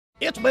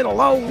It's been a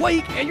long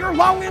week and you're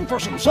longing for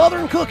some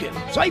southern cooking.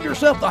 Save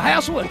yourself the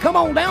hassle and come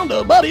on down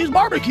to Bubby's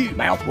BBQ.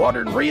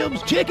 Mouth-watering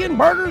ribs, chicken,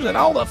 burgers, and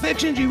all the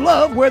fixings you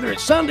love, whether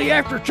it's Sunday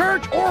after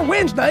church or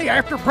Wednesday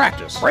after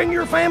practice. Bring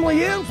your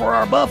family in for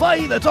our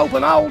buffet that's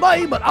open all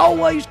day but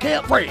always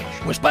kept fresh.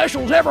 With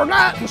specials every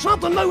night and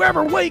something new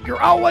every week,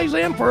 you're always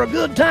in for a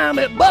good time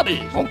at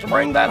Bubby's. Want to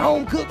bring that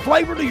home-cooked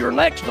flavor to your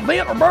next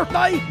event or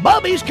birthday?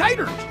 Bubby's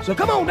caters. So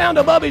come on down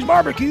to Bubby's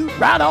BBQ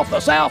right off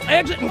the south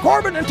exit in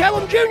Corbin and tell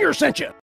them Junior sent you.